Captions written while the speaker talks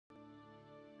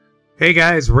Hey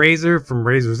guys, Razor from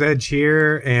Razor's Edge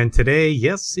here, and today,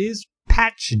 yes, is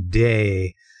patch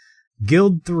day.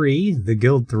 Guild 3, the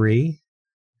Guild 3,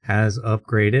 has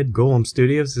upgraded. Golem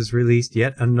Studios has released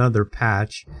yet another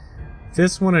patch.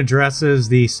 This one addresses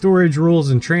the storage rules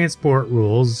and transport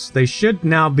rules. They should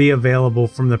now be available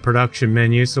from the production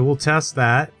menu, so we'll test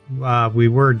that. We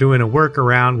were doing a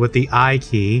workaround with the I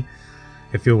key,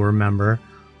 if you'll remember.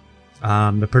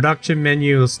 The production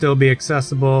menu will still be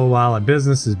accessible while a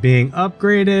business is being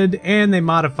upgraded, and they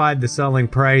modified the selling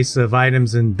price of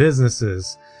items in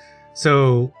businesses.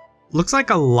 So, looks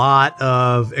like a lot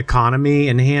of economy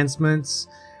enhancements.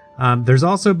 There's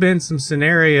also been some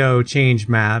scenario change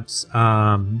maps.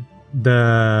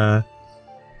 The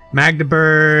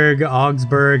Magdeburg,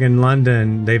 Augsburg, and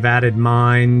London, they've added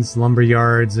mines, lumber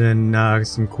yards, and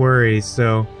some quarries.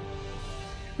 So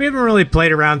we haven't really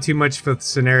played around too much with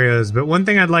scenarios, but one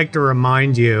thing I'd like to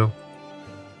remind you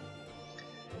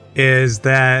is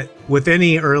that with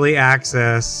any early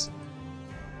access,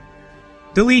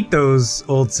 delete those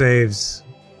old saves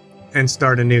and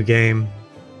start a new game.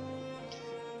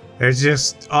 There's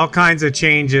just all kinds of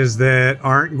changes that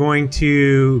aren't going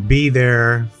to be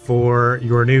there for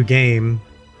your new game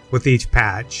with each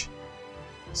patch.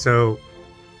 So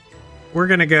we're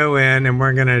gonna go in and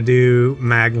we're gonna do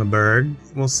Magdeburg.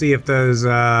 We'll see if those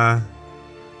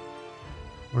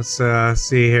let's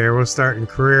see here. We'll start in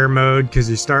career mode because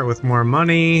you start with more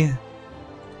money. And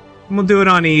we'll do it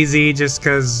on easy just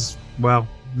because, well,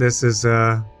 this is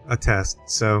a test.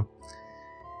 So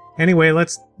anyway,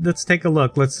 let's take a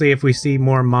look. Let's see if we see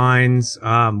more mines.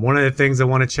 One of the things I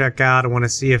want to check out, I want to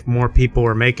see if more people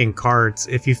are making carts.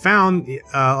 If you found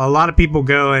a lot of people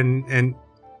go and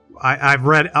I've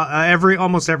read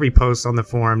almost every post on the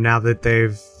forum now that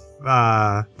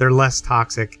they're less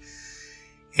toxic.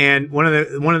 And one of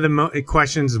the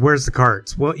questions is, where's the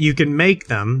carts? Well, you can make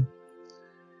them,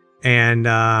 and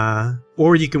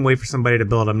or you can wait for somebody to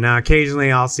build them. Now,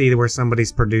 occasionally I'll see where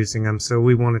somebody's producing them, so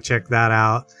we want to check that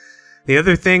out. The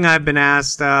other thing I've been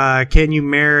asked, can you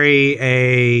marry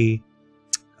a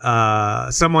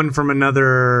someone from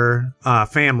another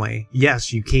family?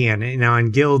 Yes, you can. Now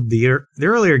in Guild, the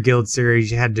earlier Guild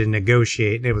series, you had to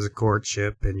negotiate, and it was a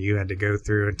courtship, and you had to go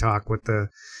through and talk with the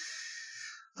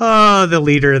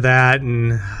leader of that,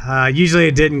 and usually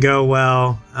it didn't go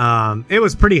well. It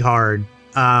was pretty hard,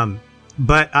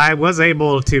 but I was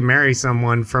able to marry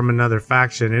someone from another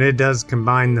faction, and it does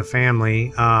combine the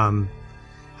family.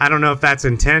 I don't know if that's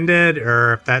intended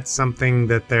or if that's something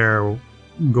that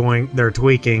they're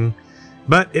tweaking,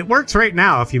 but it works right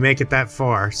now if you make it that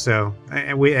far. So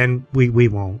we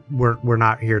won't. We're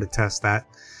not here to test that.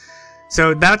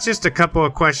 So that's just a couple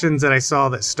of questions that I saw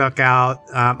that stuck out.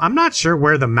 I'm not sure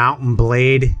where the Mountain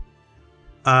Blade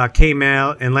came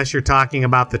out, unless you're talking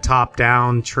about the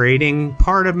top-down trading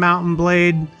part of Mountain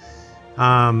Blade.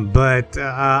 But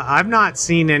I've not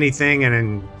seen anything,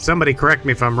 and somebody correct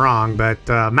me if I'm wrong, but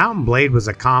Mountain Blade was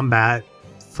a combat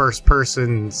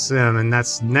first-person sim, and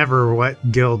that's never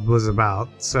what Guild was about.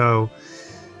 So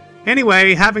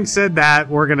anyway, having said that,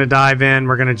 we're going to dive in,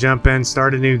 we're going to jump in,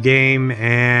 start a new game,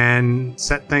 and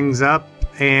set things up,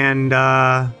 and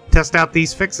test out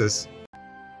these fixes.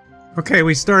 Okay,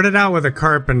 we started out with a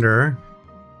carpenter,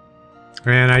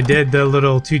 and I did the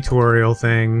little tutorial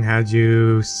thing, had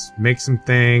you make some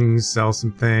things, sell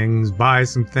some things, buy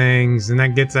some things, and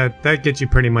that gets you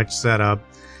pretty much set up.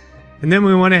 And then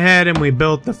we went ahead and we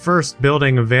built the first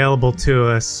building available to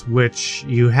us, which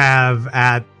you have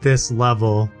at this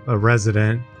level, a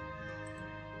resident,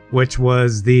 which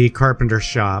was the carpenter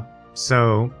shop.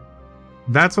 So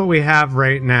that's what we have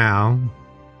right now.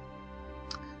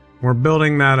 We're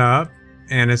building that up,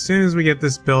 and as soon as we get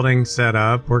this building set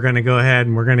up, we're going to go ahead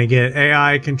and we're going to get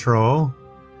AI control,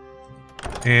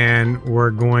 and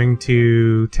we're going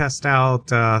to test out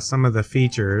some of the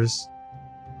features.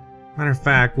 Matter of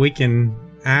fact, we can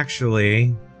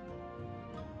actually,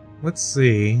 let's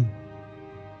see.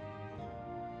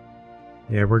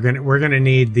 Yeah, we're gonna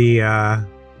need the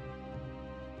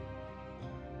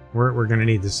we're gonna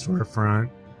need the storefront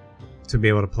to be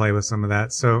able to play with some of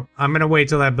that. So I'm gonna wait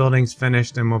till that building's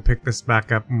finished, and we'll pick this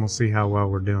back up, and we'll see how well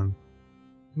we're doing.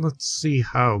 Let's see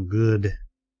how good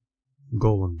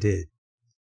Golem did.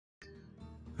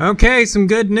 Okay, some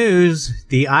good news.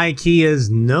 The I key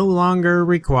is no longer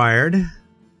required.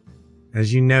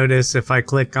 As you notice, if I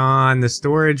click on the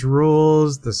storage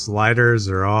rules, the sliders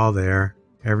are all there.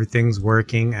 Everything's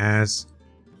working as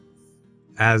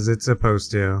it's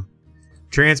supposed to.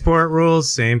 Transport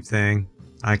rules, same thing.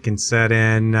 I can set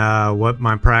in what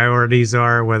my priorities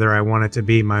are, whether I want it to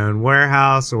be my own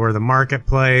warehouse or the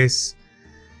marketplace.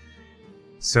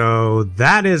 So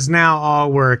that is now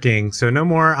all working. So no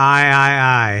more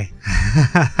I.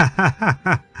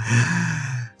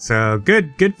 So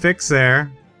good fix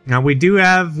there. Now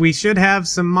we should have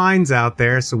some mines out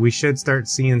there, so we should start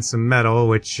seeing some metal,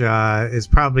 which is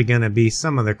probably going to be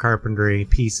some of the carpentry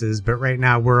pieces, but right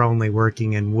now we're only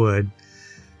working in wood.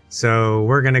 So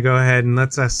we're going to go ahead and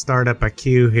let's start up a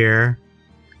queue here,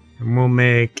 and we'll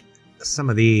make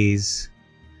some of these.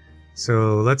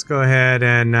 So let's go ahead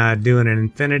and do an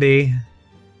infinity.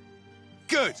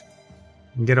 Good.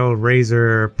 And get old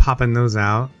Razor popping those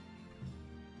out.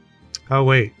 Oh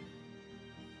wait.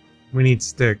 We need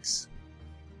sticks.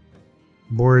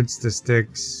 Boards to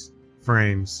sticks,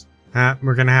 frames.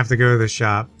 We're gonna have to go to the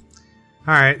shop.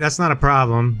 Alright, that's not a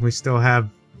problem. We still have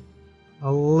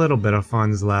a little bit of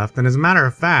funds left. And as a matter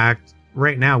of fact,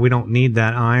 right now we don't need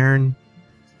that iron.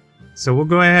 So we'll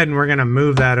go ahead and we're gonna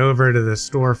move that over to the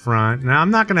storefront. Now I'm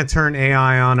not gonna turn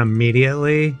AI on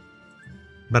immediately,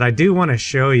 but I do want to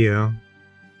show you.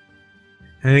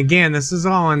 And again, this is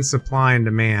all in supply and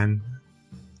demand.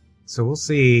 So we'll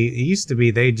see. It used to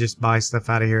be they'd just buy stuff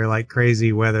out of here like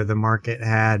crazy whether the market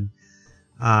had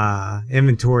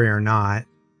inventory or not.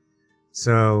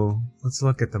 So let's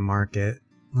look at the market.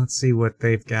 Let's see what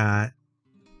they've got.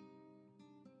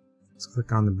 Let's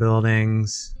click on the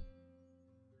buildings.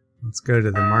 Let's go to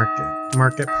the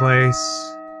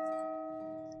marketplace.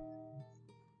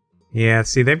 Yeah,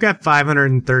 see, they've got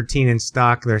 513 in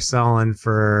stock. They're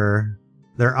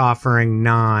offering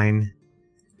 9.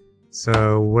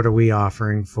 So what are we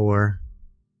offering for?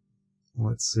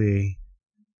 Let's see.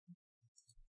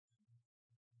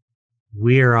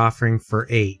 We are offering for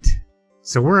 8.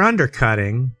 So we're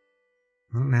undercutting.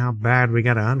 I don't know how bad we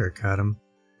gotta undercut them.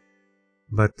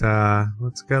 But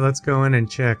let's go in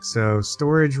and check. So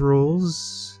storage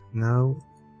rules. No.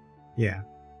 Yeah.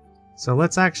 So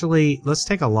let's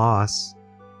take a loss.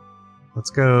 Let's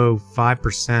go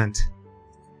 5%.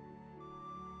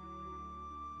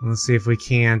 Let's see if we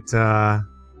can't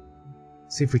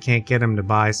get them to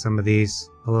buy some of these.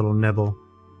 A little nibble.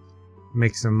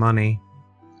 Make some money.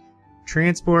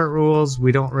 Transport rules,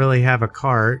 we don't really have a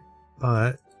cart,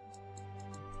 but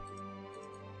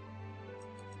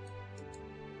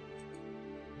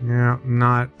yeah,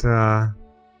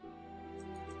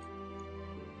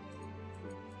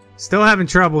 still having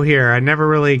trouble here. I never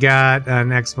really got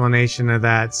an explanation of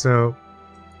that, so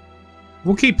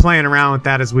we'll keep playing around with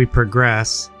that as we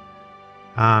progress.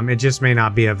 It just may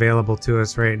not be available to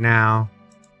us right now.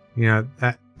 You know,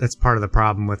 that's part of the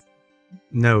problem with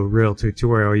no real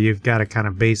tutorial. You've got to kind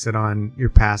of base it on your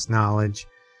past knowledge.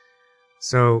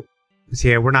 So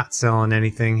yeah, we're not selling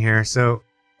anything here. So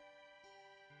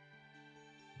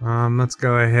let's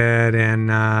go ahead and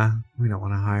we don't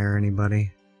want to hire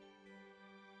anybody.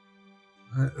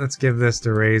 Let's give this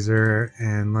to Razor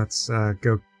and let's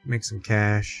go make some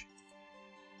cash.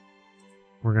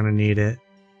 We're gonna need it.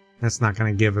 That's not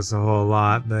gonna give us a whole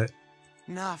lot, but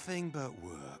nothing but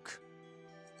work.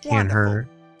 Can't hurt.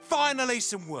 Finally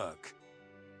some work.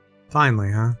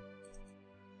 Finally, huh?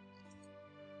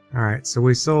 Alright, so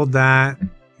we sold that.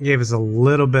 Gave us a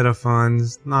little bit of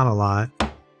funds, not a lot.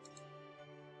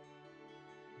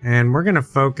 And we're gonna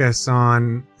focus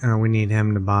on we need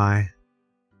him to buy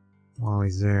while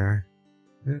he's there.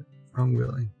 Wrong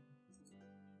building.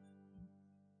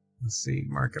 Let's see,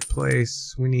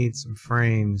 marketplace. We need some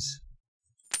frames.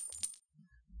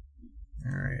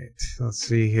 Alright, let's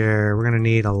see here. We're gonna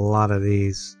need a lot of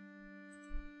these.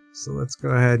 So let's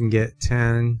go ahead and get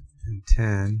 10 and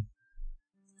 10.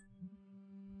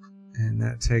 And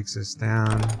that takes us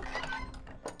down.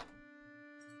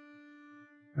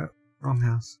 Oh, wrong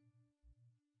house.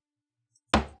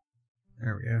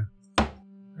 There we go.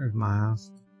 There's my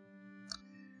house.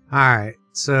 Alright,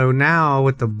 so now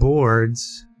with the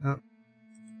boards... Oh,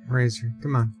 Razor,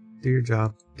 come on. Do your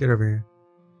job. Get over here.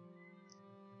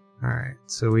 Alright,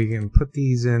 so we can put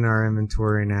these in our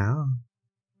inventory now.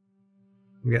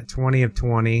 We got 20 of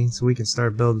 20, so we can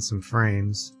start building some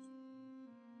frames.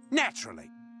 Naturally.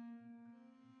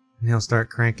 And he'll start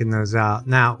cranking those out.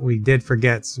 Now, we did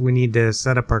forget, so we need to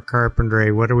set up our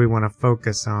carpentry. What do we want to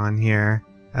focus on here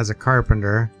as a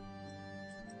carpenter?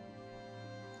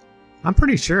 I'm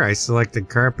pretty sure I selected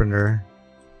carpenter.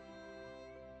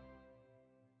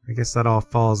 I guess that all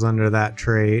falls under that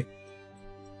trait.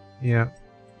 Yep,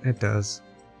 it does.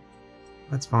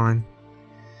 That's fine.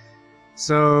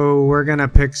 So we're gonna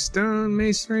pick stone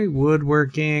masonry,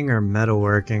 woodworking, or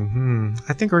metalworking.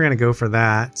 I think we're gonna go for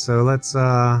that. So let's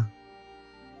I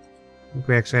think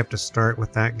we actually have to start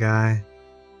with that guy.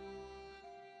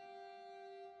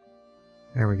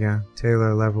 There we go.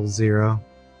 Taylor level 0.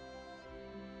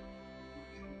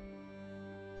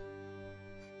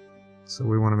 So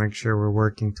we want to make sure we're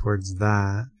working towards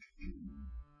that.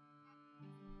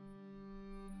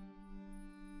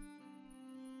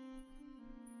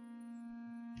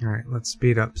 Alright, let's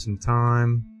speed up some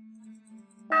time.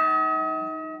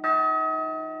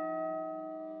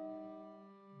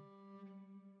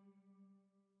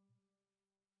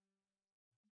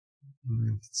 You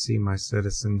can see my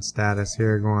citizen status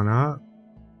here going up.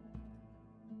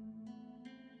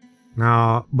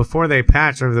 Now, before they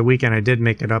patched over the weekend, I did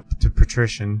make it up to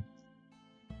patrician.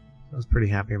 I was pretty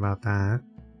happy about that.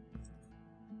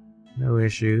 No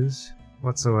issues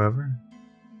whatsoever.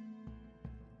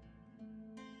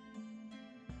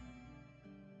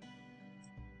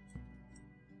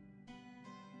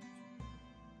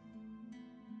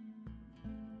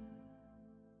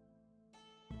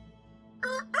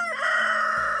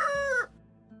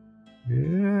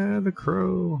 Yeah, the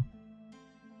crow.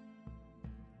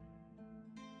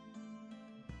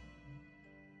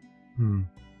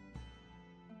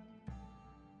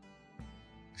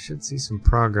 Should see some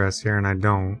progress here, and I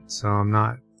don't, so I'm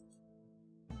not.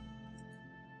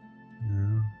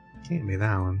 No, can't be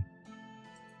that one.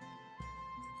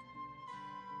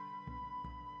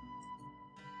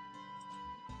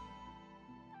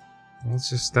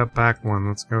 Let's just step back one.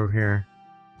 Let's go here.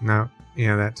 No,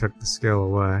 yeah, that took the skill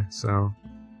away, so.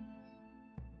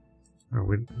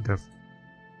 Oh,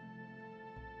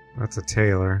 that's a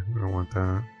tailor. We don't want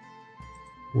that.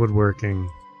 Woodworking.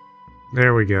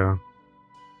 There we go.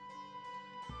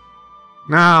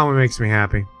 Now it makes me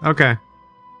happy. Okay.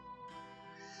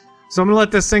 So I'm going to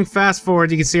let this thing fast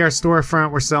forward. You can see our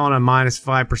storefront. We're selling at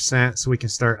 -5%, so we can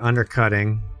start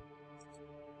undercutting.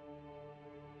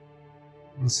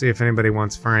 Let's see if anybody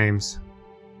wants frames.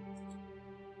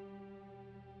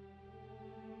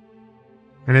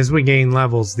 And as we gain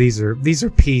levels, these are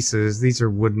pieces. These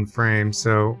are wooden frames,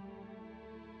 so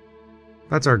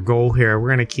that's our goal here. We're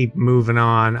going to keep moving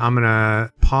on. I'm going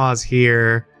to pause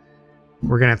here.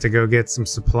 We're going to have to go get some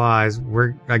supplies.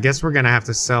 I guess we're going to have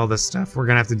to sell this stuff. We're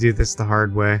going to have to do this the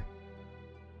hard way.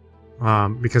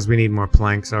 Because we need more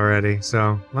planks already.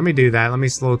 So let me do that. Let me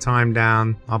slow time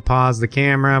down. I'll pause the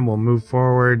camera and we'll move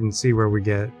forward and see where we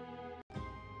get.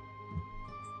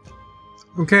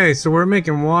 Okay, so we're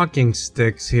making walking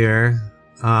sticks here.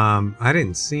 I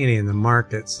didn't see any in the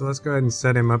market, so let's go ahead and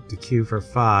set him up to queue for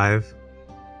 5.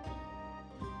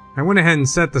 I went ahead and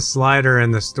set the slider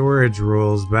and the storage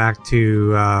rules back to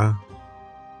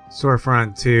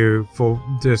storefront to full,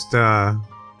 just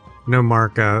no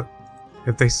markup.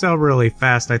 If they sell really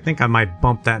fast, I think I might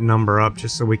bump that number up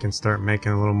just so we can start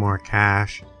making a little more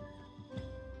cash.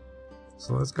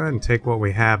 So let's go ahead and take what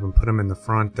we have and put them in the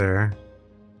front there.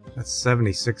 That's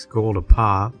 76 gold a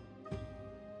pop.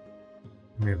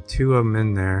 We have 2 of them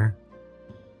in there.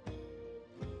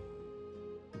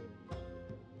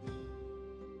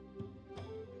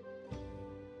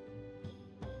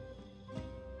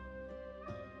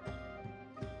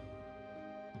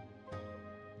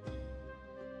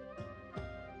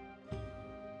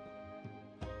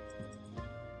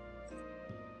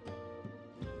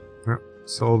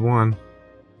 Sold 1.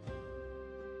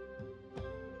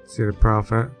 See the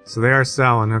profit. So they are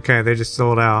selling. Okay, they just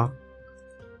sold out.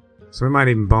 So we might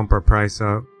even bump our price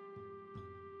up.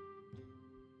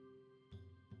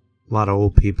 A lot of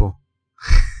old people.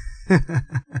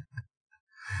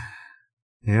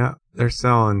 Yeah, they're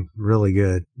selling really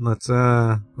good. Let's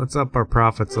up our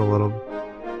profits a little.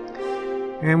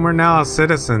 And we're now a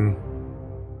citizen.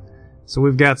 So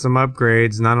we've got some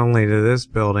upgrades not only to this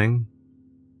building,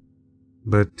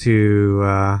 but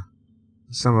to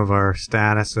some of our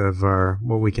status of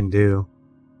what we can do.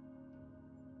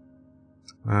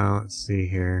 Let's see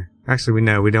here. Actually,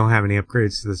 we don't have any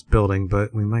upgrades to this building,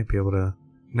 but we might be able to.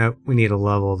 Nope, we need to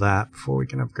level that before we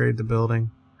can upgrade the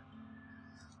building.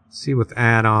 See with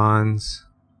add-ons.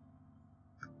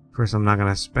 Of course, I'm not going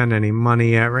to spend any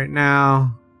money yet right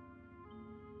now.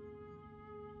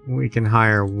 We can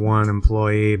hire 1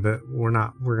 employee, but we're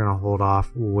gonna hold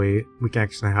off. We'll wait. We can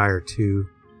actually hire 2.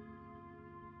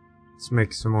 Let's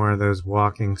make some more of those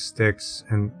walking sticks,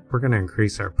 and we're gonna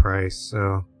increase our price,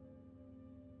 so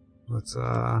let's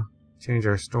change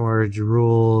our storage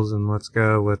rules, and let's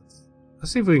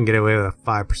see if we can get away with a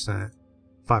 5%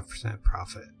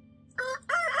 profit.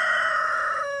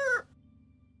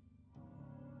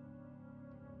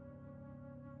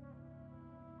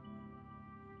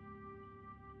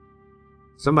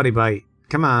 Somebody bite.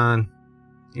 Come on.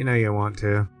 You know you want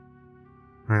to.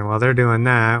 Alright, while they're doing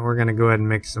that, we're gonna go ahead and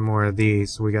make some more of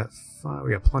these. So we got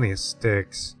plenty of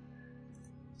sticks.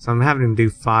 So I'm having them do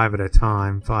 5 at a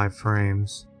time, 5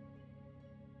 frames.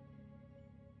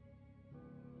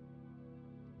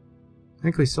 I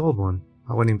think we sold one.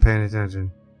 I wasn't even paying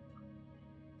attention.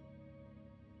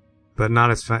 But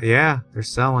not as fast. Yeah, they're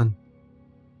selling.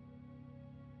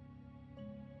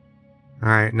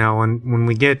 Alright, now when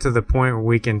we get to the point where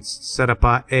we can set up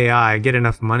AI, get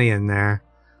enough money in there,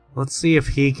 let's see if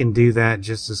he can do that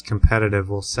just as competitive.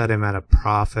 We'll set him at a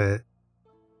profit.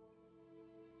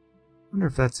 I wonder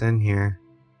if that's in here.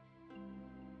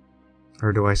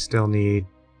 Or do I still need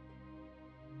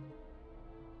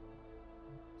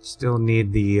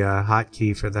the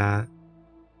hotkey for that?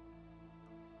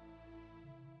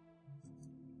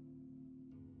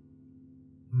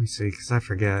 Let me see, because I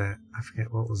forget it. I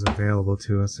forget what was available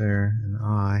to us there in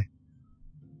I.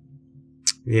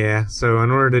 Yeah, so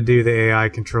in order to do the AI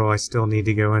control, I still need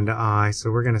to go into I. So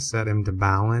we're going to set him to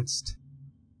balanced.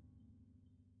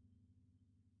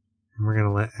 And we're going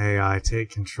to let AI take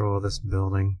control of this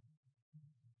building.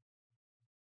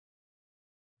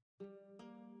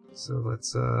 So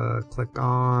let's click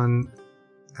on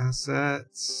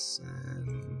assets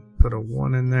and put a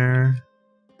 1 in there.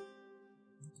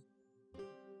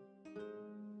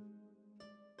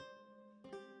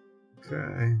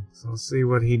 Okay, so let's see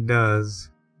what he does.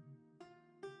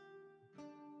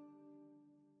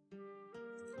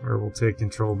 Or we'll take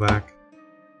control back.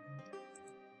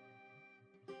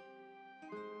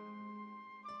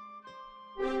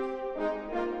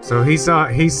 So he's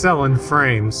selling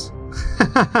frames.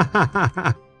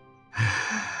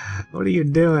 What are you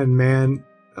doing, man?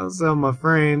 Don't sell my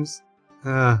frames.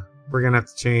 We're gonna have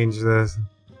to change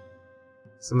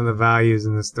some of the values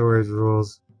in the storage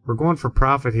rules. We're going for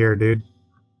profit here, dude.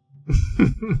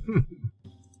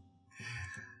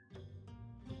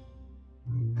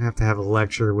 I have to have a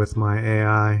lecture with my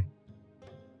AI.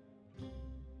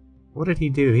 What did he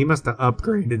do? He must have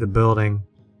upgraded the building.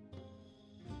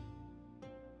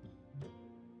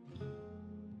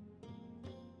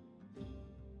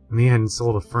 And he hadn't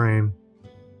sold a frame.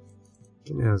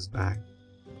 Give me those back.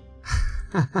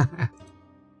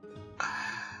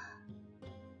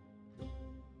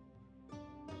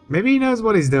 Maybe he knows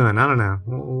what he's doing. I don't know.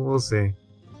 We'll see.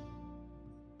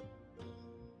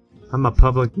 I'm a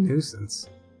public nuisance.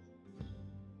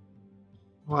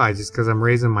 Why? Just because I'm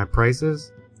raising my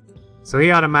prices? So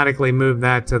he automatically moved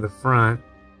that to the front.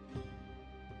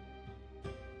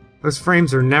 Those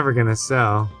frames are never going to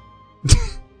sell.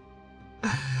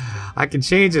 I can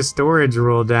change a storage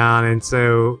rule down, and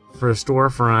so for a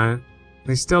storefront,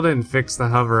 they still didn't fix the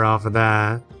hover off of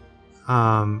that.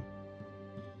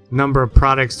 Number of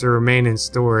products to remain in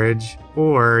storage,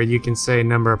 or you can say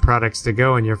number of products to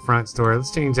go in your front store.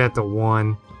 Let's change that to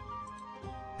 1.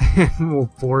 And we'll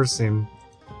force him.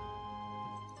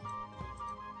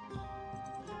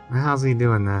 How's he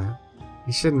doing that?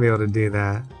 He shouldn't be able to do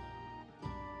that.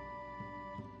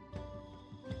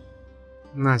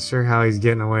 I'm not sure how he's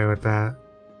getting away with that.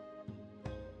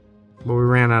 But we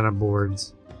ran out of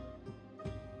boards.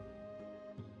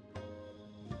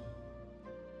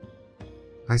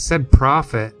 I said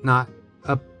profit, not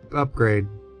upgrade.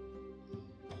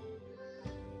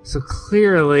 So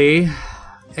clearly,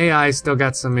 AI still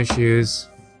got some issues.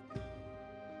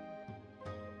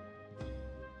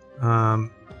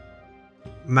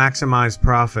 Maximize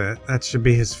profit. That should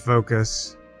be his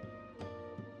focus.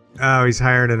 Oh, he's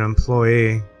hired an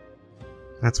employee.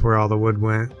 That's where all the wood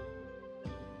went.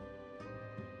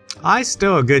 I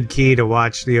still a good key to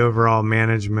watch the overall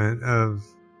management of...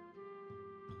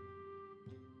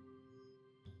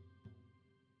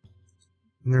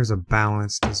 And there's a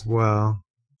balanced as well.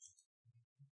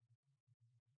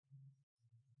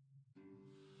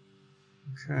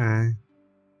 Okay.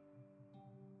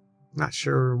 Not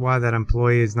sure why that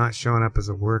employee is not showing up as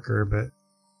a worker, but...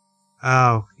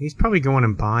 Oh, he's probably going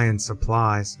and buying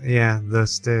supplies. Yeah, the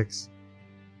sticks.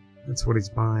 That's what he's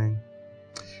buying.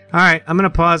 Alright, I'm going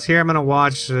to pause here. I'm going to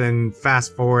watch and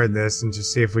fast forward this and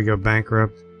just see if we go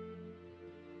bankrupt.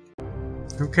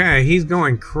 Okay, he's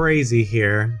going crazy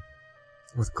here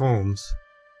with Combs.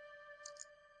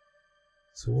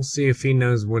 So we'll see if he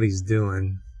knows what he's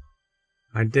doing.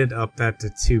 I did up that to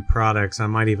 2 products. I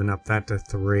might even up that to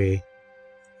 3.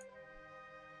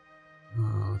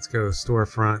 Let's go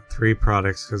storefront 3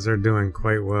 products because they're doing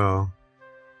quite well.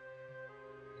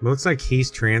 Looks like he's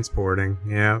transporting.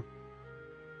 Yep.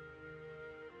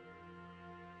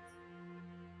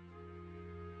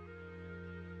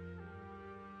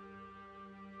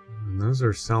 And those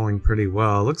are selling pretty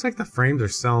well. Looks like the frames are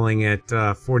selling at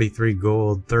 43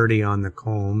 gold, 30 on the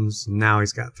combs. Now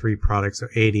he's got 3 products, so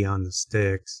 80 on the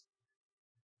sticks.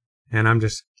 And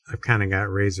I've kind of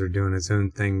got Razor doing his own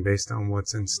thing based on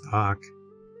what's in stock.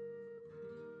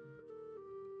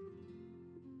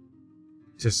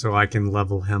 Just so I can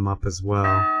level him up as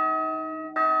well.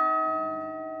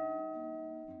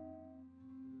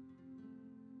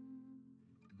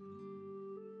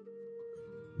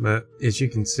 But as you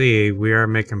can see, we are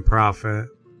making profit.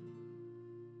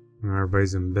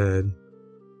 Everybody's in bed.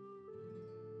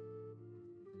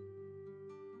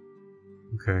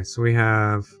 Okay, so we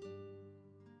have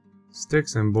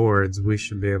sticks and boards. We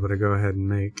should be able to go ahead and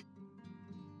make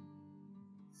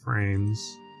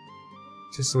frames.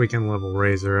 Just so we can level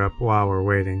Razor up while we're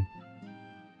waiting.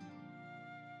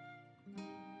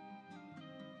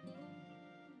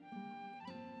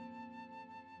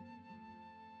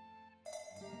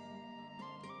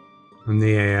 And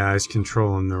the AI is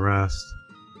controlling the rest.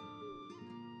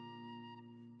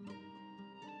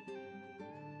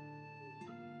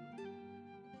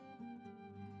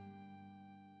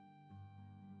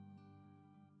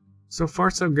 So far,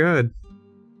 so good.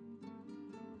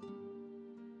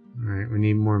 Alright, we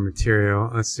need more material.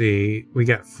 Let's see. We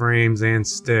got frames and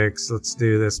sticks. Let's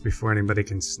do this before anybody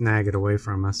can snag it away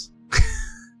from us.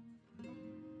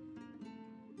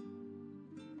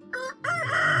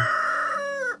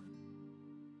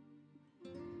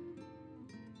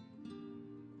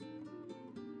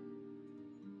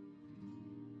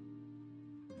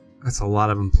 That's a lot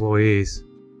of employees.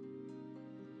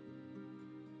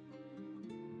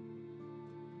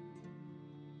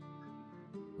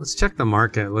 Let's check the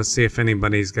market. Let's see if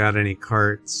anybody's got any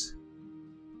carts.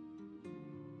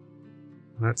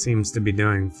 That seems to be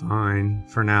doing fine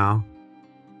for now.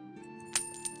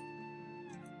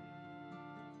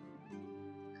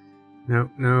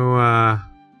 Nope, no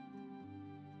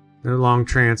long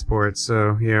transport,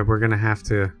 so yeah, we're gonna have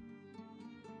to.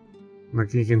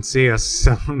 Look, you can see us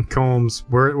selling combs.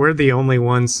 We're the only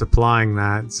ones supplying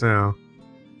that, so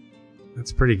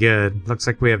that's pretty good. Looks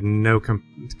like we have no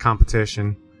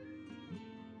competition.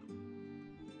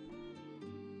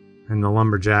 And the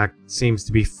lumberjack seems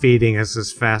to be feeding us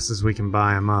as fast as we can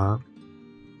buy them up.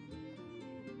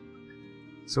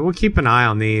 So we'll keep an eye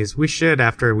on these. We should,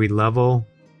 after we level,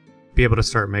 be able to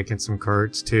start making some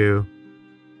carts too.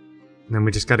 And then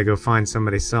we just got to go find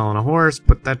somebody selling a horse,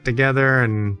 put that together,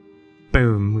 and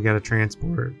boom, we got a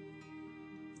transport.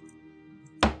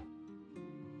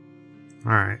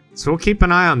 Alright, so we'll keep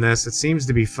an eye on this. It seems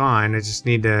to be fine. I just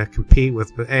need to compete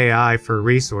with the AI for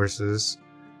resources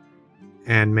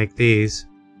and make these.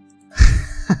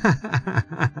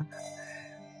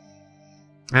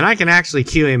 And I can actually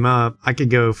queue him up. I could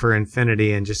go for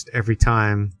infinity, and just every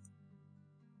time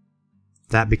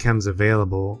that becomes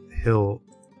available, he'll...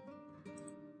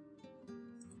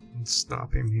 Let's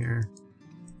stop him here.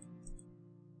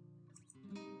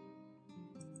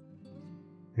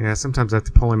 Yeah, sometimes I have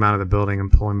to pull him out of the building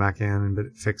and pull him back in, but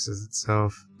it fixes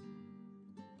itself.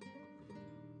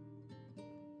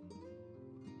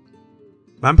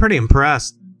 I'm pretty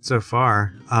impressed so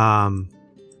far.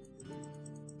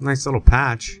 Nice little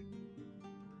patch.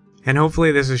 And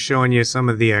hopefully this is showing you some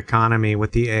of the economy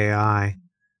with the AI.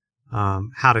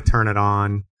 How to turn it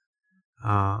on.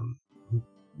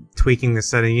 Tweaking the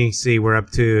setting. You can see we're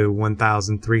up to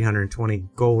 1,320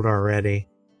 gold already.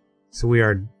 So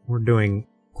we're doing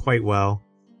quite well.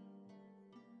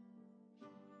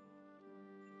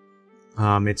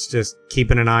 It's just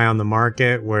keeping an eye on the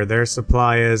market, where their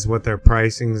supply is, what their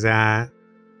pricing's at.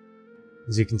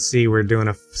 As you can see, we're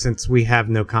doing since we have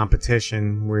no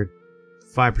competition, we're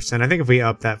 5%. I think if we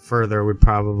up that further, we'd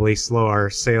probably slow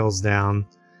our sales down,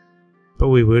 but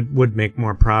we would make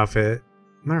more profit.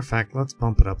 Matter of fact, let's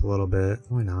bump it up a little bit.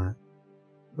 Why not?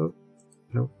 Oh,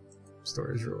 nope.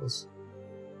 Storage rules.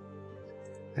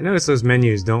 I notice those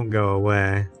menus don't go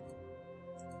away.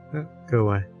 Oh, go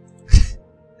away.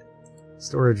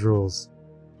 Storage rules.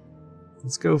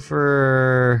 Let's go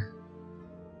for...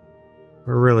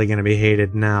 We're really going to be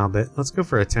hated now, but let's go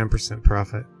for a 10%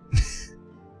 profit.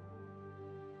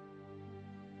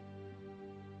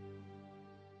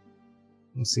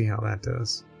 We'll see how that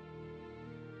does.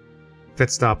 If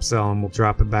it stops selling, we'll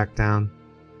drop it back down.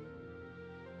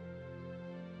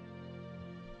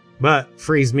 But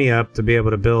frees me up to be able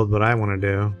to build what I want to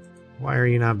do. Why are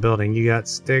you not building? You got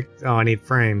stick? Oh, I need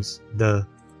frames. Duh.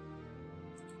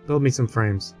 Build me some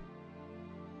frames.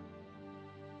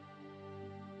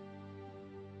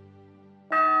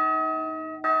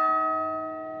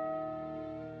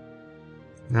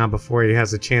 Now before he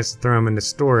has a chance to throw them into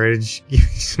storage, give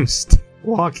me some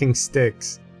walking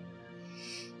sticks.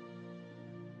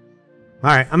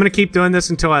 Alright, I'm going to keep doing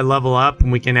this until I level up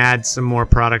and we can add some more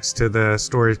products to the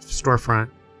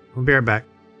storefront. We'll be right back.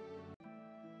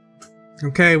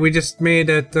 Okay, we just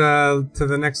made it to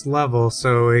the next level,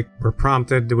 so we're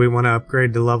prompted, do we want to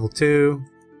upgrade to level 2?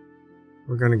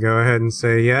 We're going to go ahead and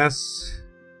say yes.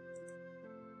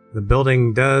 The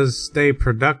building does stay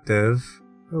productive.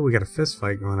 Oh, we got a fist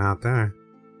fight going out there.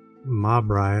 Mob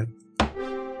riot.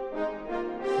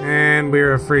 And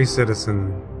we're a free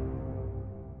citizen.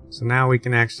 So now we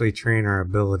can actually train our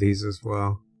abilities as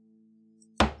well.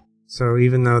 So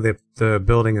even though the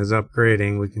building is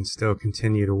upgrading, we can still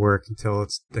continue to work until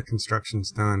the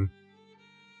construction's done.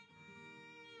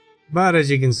 But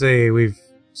as you can see, we've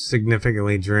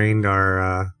significantly drained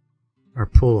our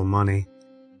pool of money.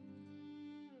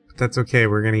 But that's okay,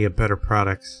 we're gonna get better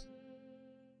products.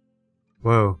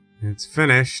 Whoa, it's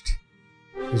finished.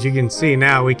 As you can see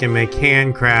now, we can make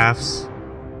handicrafts.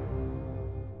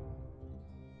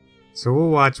 So we'll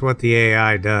watch what the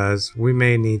AI does. We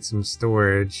may need some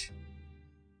storage.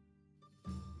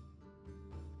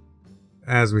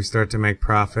 As we start to make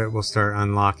profit, we'll start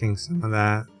unlocking some of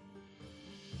that.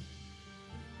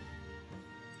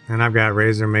 And I've got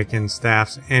Razor making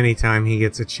staffs anytime he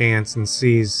gets a chance and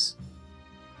sees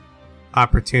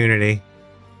opportunity.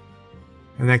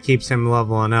 And that keeps him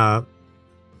leveling up.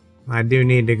 I do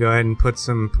need to go ahead and put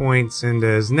some points into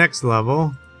his next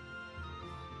level.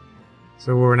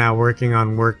 So we're now working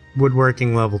on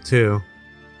woodworking level 2.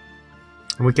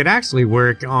 And we could actually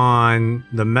work on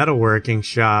the metalworking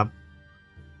shop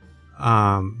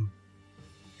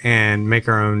and make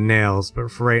our own nails, but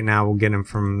for right now we'll get them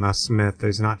from a smith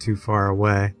who's not too far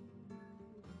away.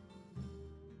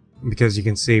 Because you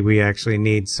can see we actually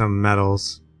need some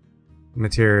metals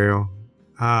material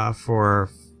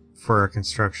for our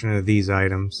construction of these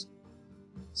items.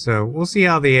 So we'll see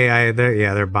how the AI,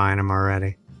 they're buying them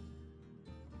already.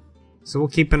 So we'll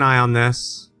keep an eye on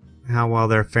this, how well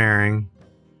they're faring.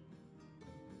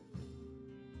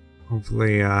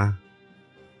 Hopefully it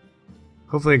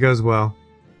goes well.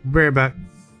 We'll be right back.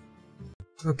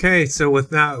 Okay, so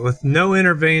with no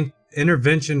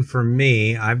intervention from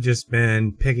me, I've just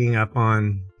been picking up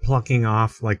on plucking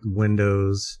off like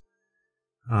windows,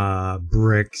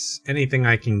 bricks, anything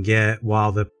I can get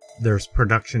while there's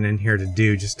production in here to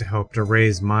do, just to help to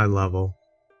raise my level.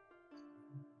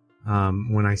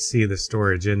 When I see the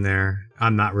storage in there,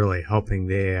 I'm not really helping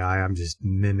the AI, I'm just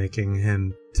mimicking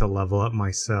him to level up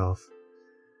myself.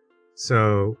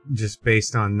 So just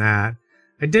based on that,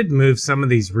 I did move some of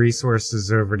these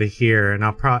resources over to here, and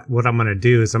what I'm gonna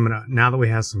do is now that we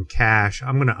have some cash,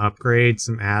 I'm gonna upgrade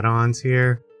some add-ons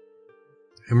here,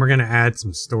 and we're gonna add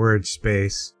some storage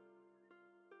space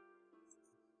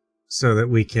so that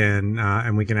we can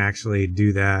actually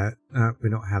do that. We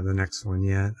don't have the next one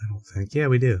yet, I don't think. Yeah,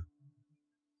 we do.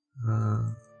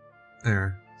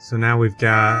 There. So now we've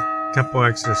got a couple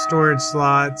extra storage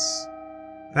slots.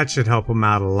 That should help them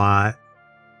out a lot.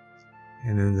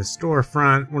 And then the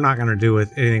storefront, we're not going to do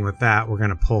anything with that. We're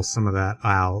going to pull some of that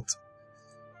out.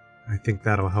 I think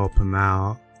that'll help him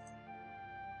out.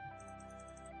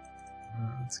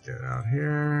 Let's get out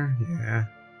here. Yeah.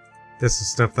 This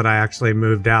is stuff that I actually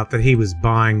moved out that he was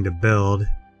buying to build.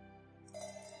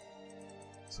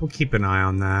 So we'll keep an eye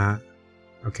on that.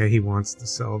 Okay, he wants to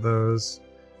sell those.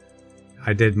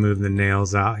 I did move the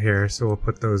nails out here, so we'll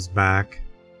put those back.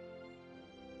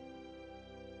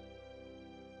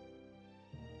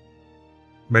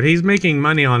 But he's making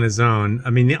money on his own. I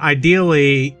mean,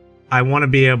 ideally, I want to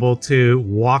be able to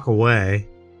walk away.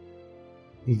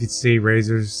 You can see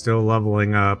Razor's still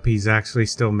leveling up. He's actually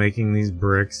still making these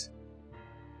bricks.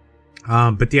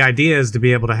 But the idea is to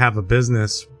be able to have a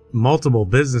business, multiple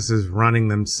businesses running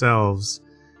themselves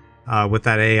with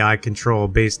that AI control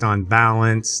based on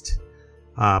balanced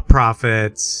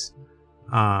profits.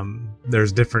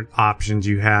 There's different options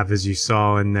you have, as you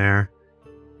saw in there.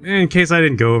 In case I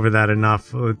didn't go over that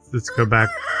enough, let's go back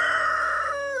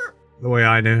the way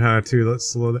I know how to. Let's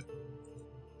slow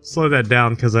that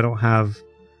down because I don't have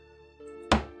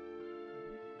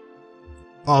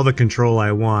all the control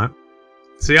I want.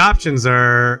 So the options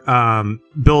are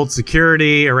build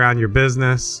security around your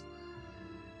business,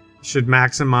 should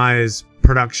maximize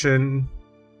production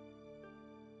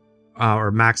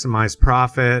or maximize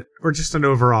profit, or just an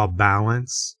overall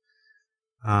balance.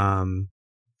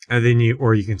 And then you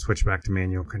can switch back to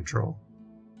manual control.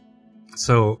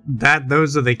 So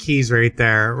those are the keys right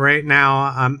there. Right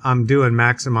now, I'm doing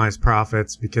maximize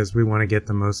profits because we want to get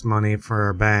the most money for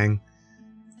our bang.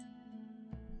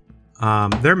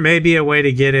 There may be a way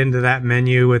to get into that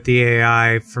menu with the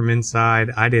AI from inside.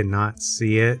 I did not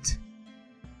see it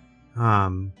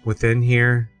within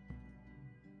here.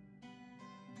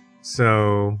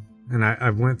 So, and I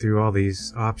went through all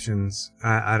these options.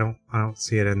 I don't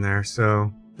see it in there.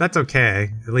 So that's okay.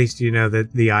 At least you know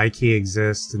that the I key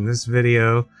exists in this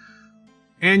video,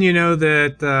 and you know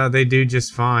that they do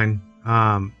just fine.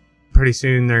 Pretty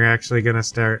soon they're actually going to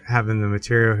start having the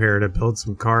material here to build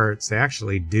some carts. They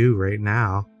actually do right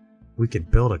now. We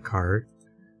could build a cart.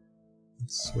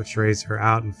 Let's switch Razor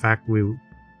out. In fact,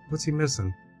 what's he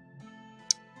missing?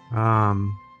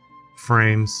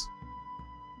 frames.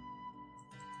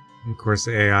 Of course,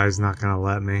 the AI is not going to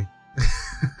let me.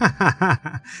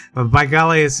 But by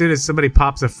golly, as soon as somebody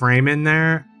pops a frame in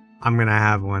there, I'm going to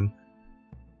have one.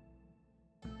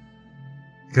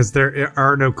 Because there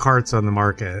are no carts on the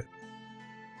market.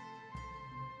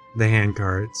 The hand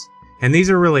carts. And these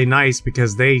are really nice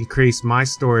because they increase my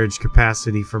storage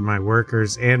capacity for my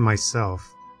workers and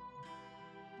myself.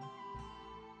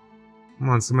 Come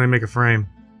on, somebody make a frame.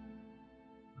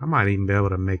 I might even be able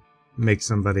to make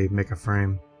somebody make a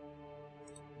frame.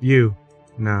 You.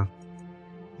 No.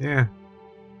 Yeah.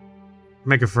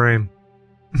 Make a frame.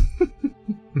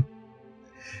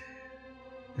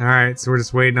 Alright, so we're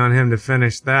just waiting on him to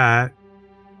finish that.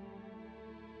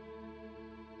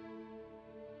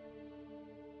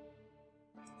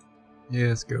 Yeah,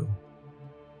 let's go.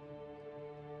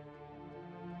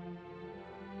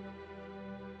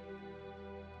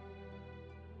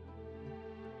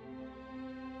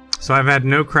 So I've had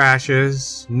no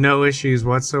crashes, no issues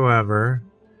whatsoever.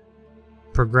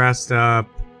 Progressed up,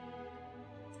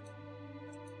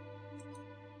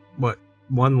 what,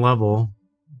 1 level.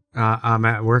 I'm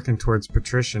working towards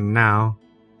patrician now.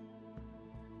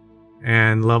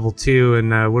 And level 2 in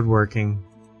woodworking.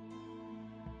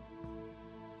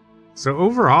 So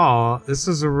overall, this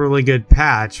is a really good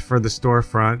patch for the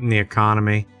storefront and the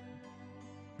economy.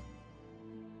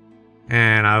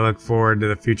 And I look forward to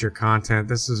the future content.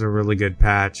 This is a really good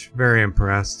patch. Very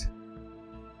impressed.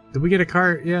 Did we get a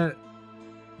cart yet?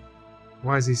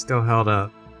 Why is he still held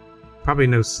up? Probably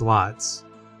no slots,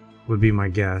 would be my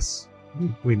guess.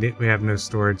 We have no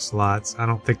storage slots. I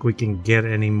don't think we can get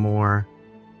any more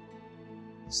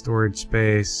storage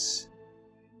space.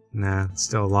 Nah, it's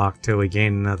still locked till we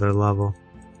gain another level.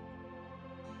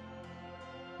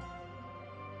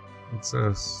 What's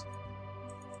this?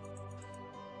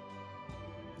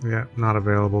 Yeah, not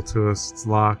available to us. It's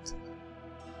locked.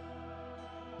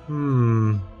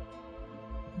 Alright.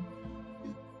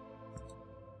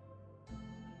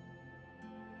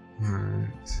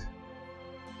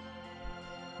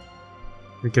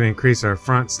 We can increase our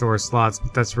front store slots,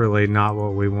 but that's really not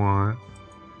what we want.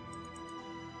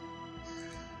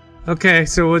 Okay,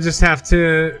 so we'll just have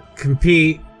to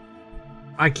compete.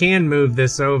 I can move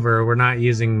this over. We're not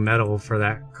using metal for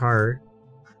that cart.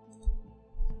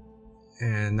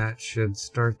 And that should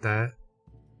start that.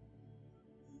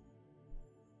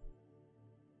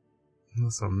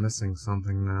 Unless I'm missing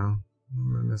something now.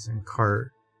 I'm missing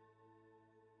cart.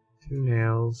 2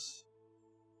 nails.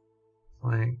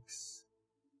 Planks.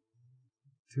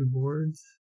 2 boards.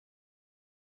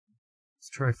 Let's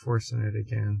try forcing it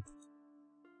again.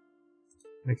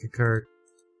 Make a cart.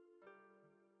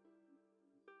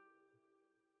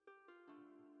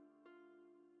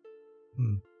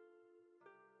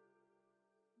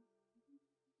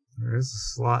 There is a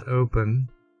slot open.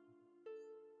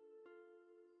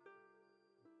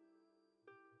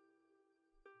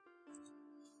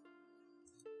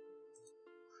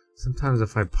 Sometimes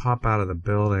if I pop out of the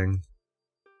building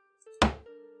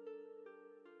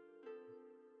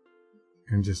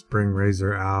and just bring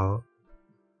Razor out,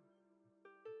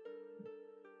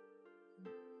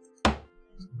 so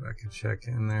I can check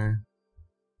in there.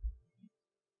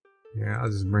 Yeah, I'll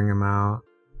just bring him out.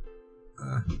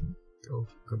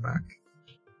 Go back.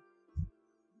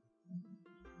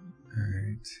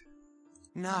 Alright.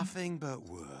 Nothing but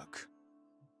work.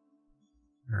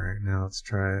 Alright, now let's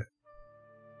try it.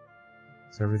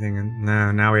 Is everything in?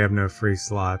 No, now we have no free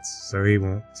slots, so he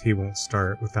won't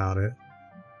start without it.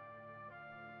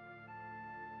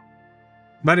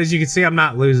 But as you can see, I'm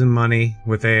not losing money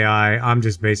with AI. I'm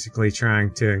just basically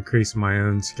trying to increase my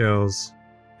own skills.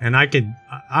 And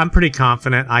I'm pretty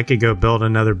confident I could go build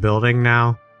another building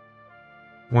now.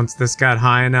 Once this got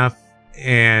high enough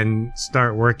and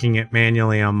start working it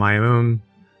manually on my own,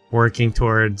 working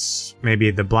towards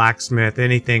maybe the blacksmith,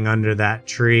 anything under that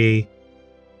tree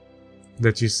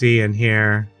that you see in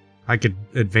here. I could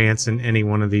advance in any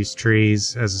one of these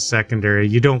trees as a secondary.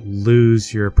 You don't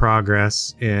lose your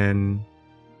progress in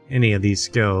any of these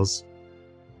skills.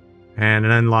 And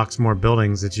it unlocks more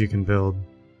buildings that you can build,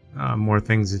 more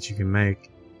things that you can make.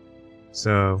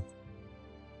 So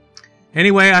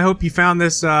anyway, I hope you found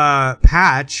this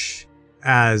patch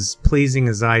as pleasing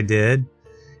as I did,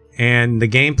 and the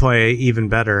gameplay even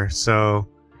better. So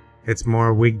it's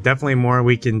definitely more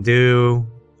we can do,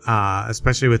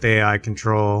 especially with AI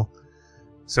control.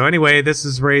 So anyway, this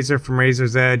is Razor from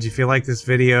Razor's Edge. If you like this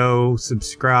video,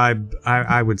 subscribe.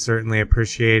 I would certainly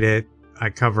appreciate it. I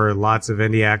cover lots of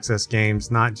indie access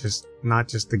games, not just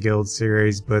the Guild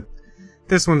series, but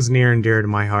this one's near and dear to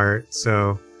my heart.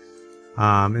 So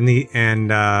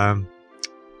GolemLabs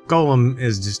Golem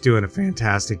is just doing a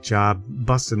fantastic job,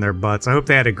 busting their butts. I hope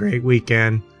they had a great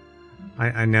weekend.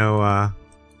 I know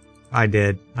I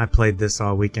did. I played this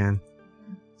all weekend.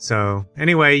 So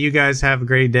anyway, you guys have a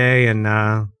great day, and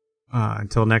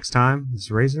until next time, this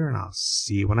is Razor, and I'll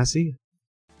see you when I see you.